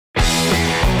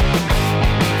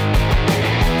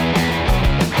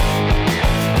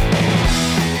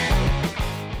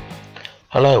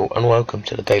Hello and welcome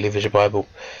to the Daily Visual Bible.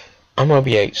 I'm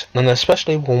Robbie Yates and an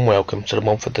especially warm welcome to the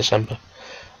month of December.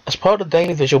 As part of the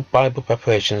Daily Visual Bible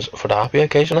preparations for the happy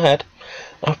occasion ahead,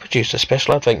 I've produced a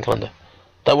special Advent calendar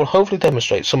that will hopefully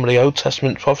demonstrate some of the Old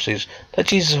Testament prophecies that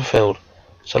Jesus fulfilled.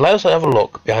 So let us have a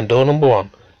look behind door number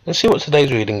 1 and see what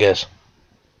today's reading is.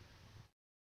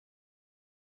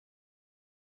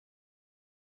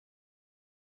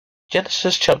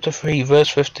 Genesis chapter 3 verse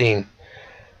 15.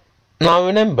 Now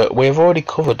remember, we have already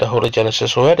covered the whole of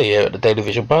Genesis already here at the Daily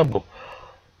Visual Bible.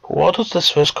 But what does this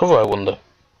verse cover, I wonder?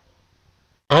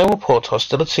 I will put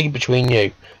hostility between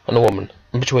you and the woman,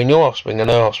 and between your offspring and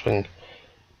her offspring.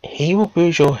 He will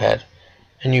bruise your head,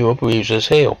 and you will bruise his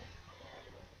heel.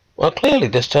 Well, clearly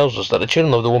this tells us that the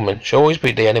children of the woman shall always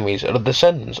be the enemies of the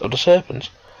descendants of the serpents.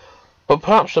 But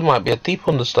perhaps there might be a deep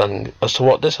understanding as to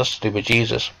what this has to do with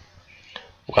Jesus.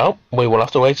 Well, we will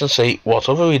have to wait and see what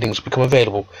other readings become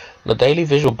available in the Daily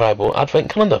Visual Bible Advent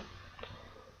Calendar.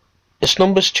 It's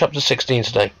Numbers chapter 16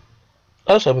 today.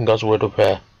 Let us open God's Word with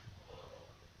prayer.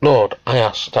 Lord, I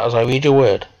ask that as I read your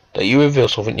Word, that you reveal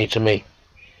something new to me.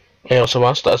 I also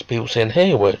ask that as people see and hear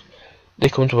your Word, they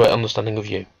come to an understanding of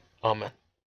you. Amen.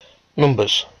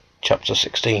 Numbers chapter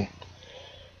 16.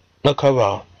 Now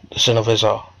Korah, the son of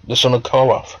Izhar, the son of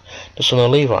Korath, the son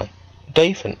of Levi,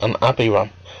 Dathan and Abiram,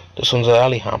 the sons of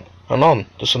Eliab, and On,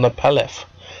 the son of Peleth,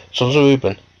 sons of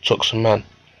Reuben, took some men.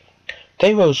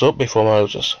 They rose up before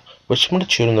Moses with some of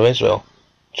the children of Israel,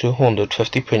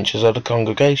 250 princes of the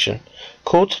congregation,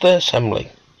 called to the assembly,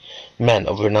 men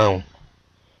of renown.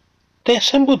 They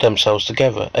assembled themselves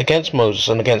together against Moses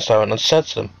and against Aaron, and said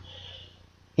to them,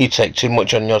 You take too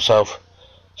much on yourself.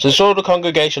 Since all the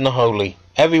congregation are holy,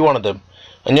 every one of them,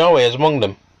 and Yahweh is among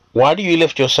them, why do you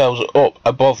lift yourselves up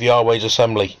above Yahweh's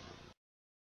assembly?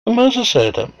 When Moses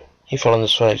heard it, he fell on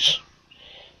his face.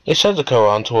 He said to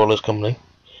Korah and to all his company,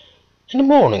 In the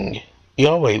morning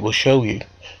Yahweh will show you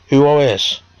who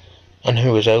is and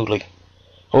who is holy.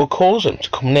 I will cause him to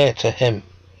come near to him,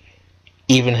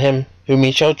 even him whom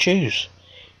he shall choose.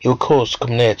 He will cause to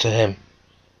come near to him.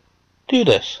 Do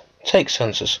this, take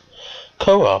censers,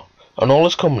 Korah and all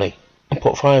his company, and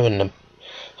put fire in them,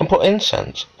 and put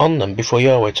incense on them before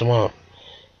Yahweh tomorrow.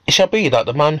 It shall be that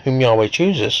the man whom Yahweh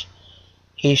chooses,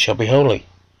 he shall be holy.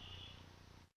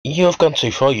 You have gone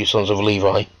too far, you sons of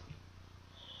Levi.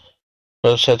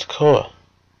 Moses said to Korah,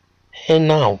 Hear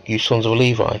now, you sons of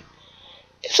Levi,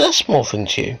 is it a small thing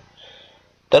to you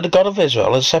that the God of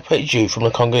Israel has separated you from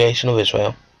the congregation of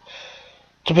Israel,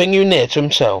 to bring you near to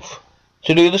himself,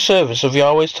 to do the service of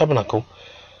Yahweh's tabernacle,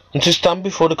 and to stand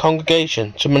before the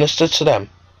congregation to minister to them,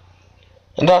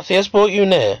 and that he has brought you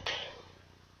near,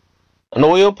 and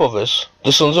all your brothers,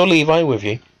 the sons of Levi, with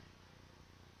you?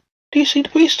 Do you see the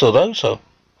priesthood also?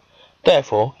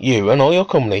 Therefore you and all your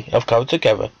company have gathered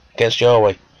together against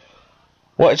Yahweh.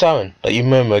 What is Aaron, that you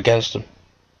murmur against him?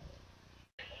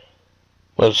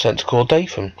 Moses sent to call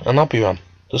Dathan and Abiram,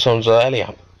 the sons of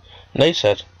Eliab, and they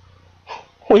said,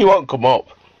 We won't come up.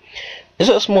 Is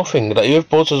it a small thing that you have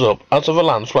brought us up out of a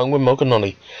land flowing with milk and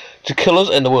honey, to kill us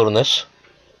in the wilderness?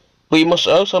 But you must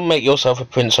also make yourself a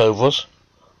prince over us.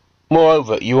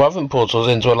 Moreover, you haven't brought us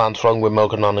into a land flowing with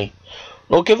milk and honey,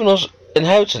 nor given us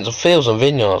inheritance of fields and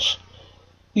vineyards.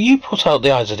 Will you put out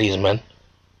the eyes of these men?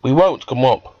 We won't come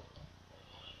up.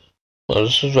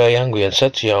 Moses was very angry and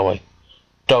said to Yahweh,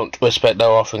 Don't respect their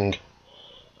offering.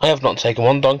 I have not taken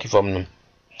one donkey from them,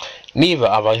 neither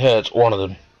have I hurt one of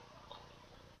them.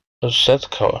 Moses said to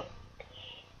Korah,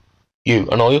 You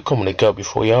and all your company go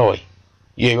before Yahweh,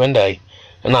 you and they,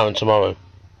 and Aaron tomorrow.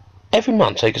 Every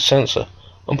man take a censer,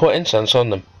 and put incense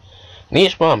on them, and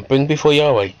each man bring before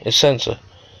Yahweh his censer,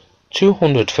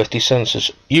 250 censers,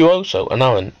 you also and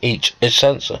Aaron each his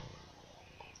censer.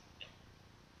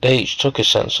 They each took his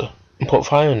censer, and put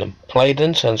fire in them, and laid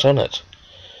incense on it,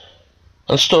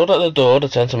 and stood at the door of the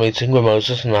tent of meeting with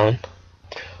Moses and Aaron.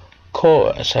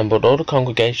 Korah assembled all the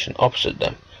congregation opposite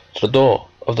them to the door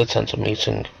of the tent of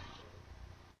meeting.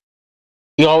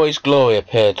 Yahweh's glory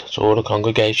appeared to all the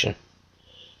congregation.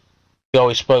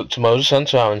 Yahweh spoke to Moses and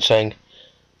to Aaron, saying,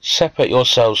 Separate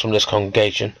yourselves from this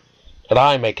congregation, that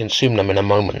I may consume them in a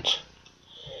moment.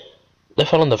 They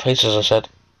fell on their faces and said,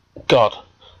 God,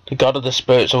 the God of the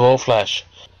spirits of all flesh,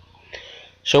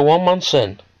 shall one man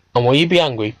sin, and will you be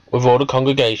angry with all the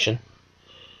congregation?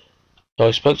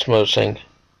 Yahweh spoke to Moses, saying,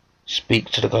 Speak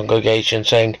to the congregation,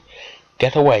 saying,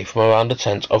 Get away from around the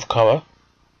tent of Korah,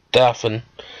 Dathan,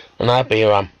 and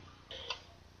Abiram.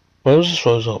 Moses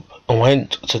rose up and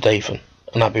went to Dathan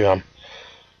and Abiram,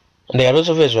 and the elders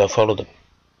of Israel followed him.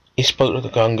 He spoke to the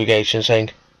congregation,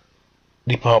 saying,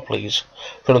 Depart, please,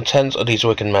 from the tents of these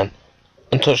wicked men,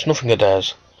 and touch nothing of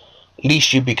theirs,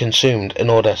 lest you be consumed in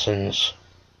all their sins.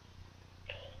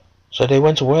 So they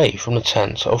went away from the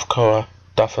tent of Korah,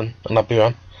 Dathan, and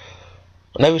Abiram.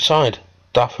 On every side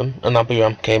Dathan and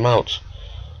Abiram came out,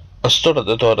 and stood at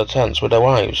the door of the tents with their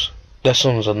wives, their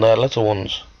sons, and their little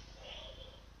ones.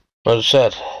 Moses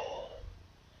said,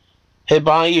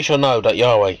 Hereby you shall know that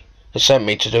Yahweh has sent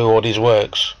me to do all these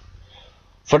works,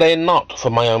 for they are not for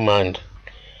my own mind.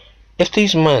 If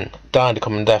these men die the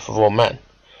common death of all men,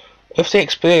 if they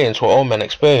experience what all men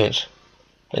experience,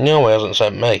 then Yahweh hasn't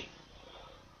sent me.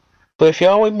 But if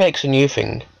Yahweh makes a new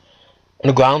thing, and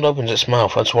the ground opens its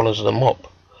mouth and swallows them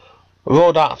up, with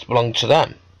all that belongs to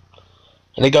them,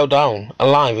 and they go down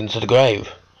alive into the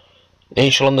grave, then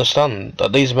you shall understand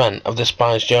that these men have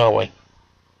despised Yahweh.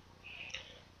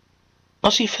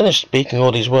 As he finished speaking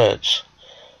all these words,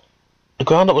 the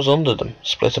ground that was under them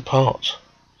split apart.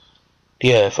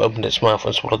 The earth opened its mouth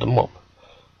and swallowed them up,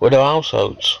 with their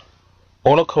households,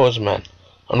 all of Korah's men,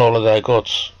 and all of their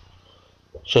goods.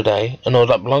 So they, and all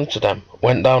that belonged to them,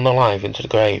 went down alive into the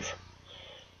grave.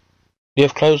 The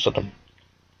earth closed on them,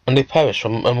 and they perished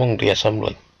from among the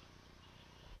assembly.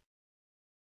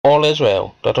 All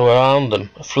Israel that were around them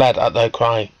fled at their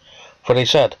cry, for they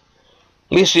said,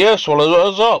 Lest the earth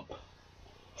swallows us up.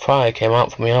 Fire came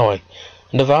out from Yahweh,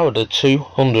 and devoured the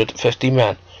 250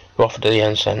 men who offered the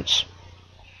incense.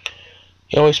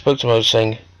 Yahweh spoke to Moses,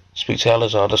 saying, Speak to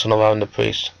Eleazar the son of Aaron the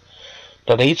priest,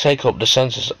 that he take up the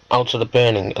censers out of the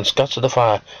burning, and scatter the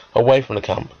fire away from the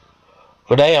camp,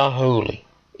 for they are holy,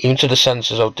 even to the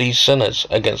censers of these sinners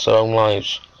against their own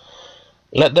lives.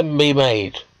 Let them be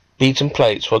made beaten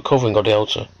plates for a covering of the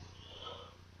altar,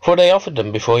 for they offered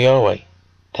them before Yahweh,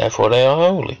 therefore they are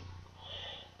holy.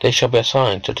 They shall be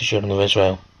assigned to the children of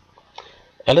Israel.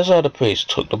 Eleazar the priest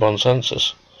took the bronze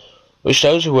censers, which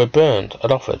those who were burned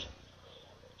had offered,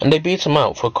 and they beat them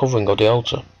out for a covering of the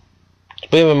altar, to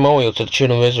be a memorial to the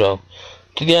children of Israel,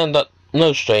 to the end that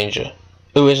no stranger,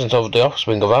 who isn't of the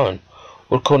offspring of Aaron,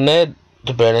 would come near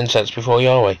to burn incense before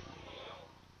Yahweh,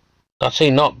 that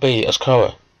he not be as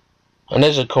Korah, and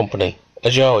his company,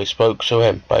 as Yahweh spoke to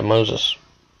him by Moses.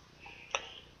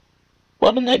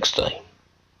 Well, the next day,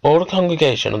 all the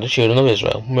congregation of the children of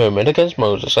Israel murmured against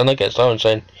Moses and against Aaron,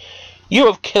 saying, You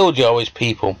have killed Yahweh's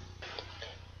people.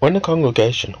 When the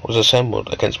congregation was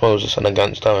assembled against Moses and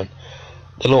against Aaron,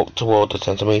 they looked toward the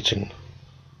tent of meeting.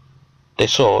 They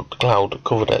saw the cloud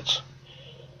covered it,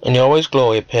 and Yahweh's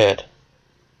glory appeared.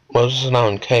 Moses and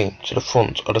Aaron came to the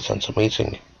front of the tent of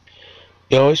meeting.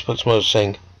 Yahweh spoke to Moses,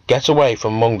 saying, Get away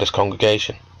from among this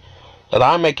congregation, that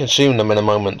I may consume them in a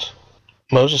moment.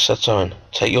 Moses said to Aaron,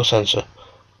 Take your censer,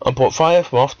 and put fire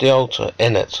from off the altar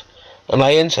in it, and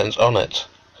lay incense on it,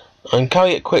 and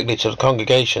carry it quickly to the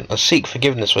congregation, and seek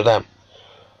forgiveness for them.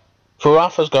 For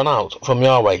wrath has gone out from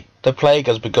Yahweh, the plague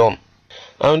has begun.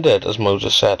 Aaron did as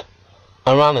Moses said,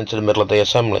 and ran into the middle of the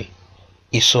assembly.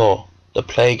 He saw the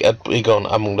plague had begun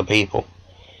among the people.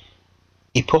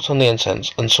 He put on the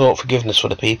incense, and sought forgiveness for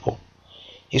the people.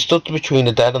 He stood between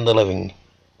the dead and the living,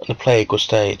 and the plague was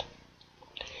stayed.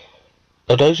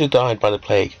 Now those who died by the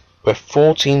plague were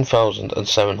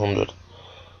 14,700,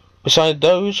 besides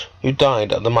those who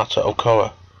died at the matter of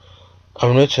Korah.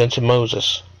 Aaron returned to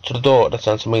Moses to the door of the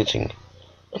tent of meeting,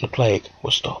 and the plague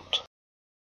was stopped.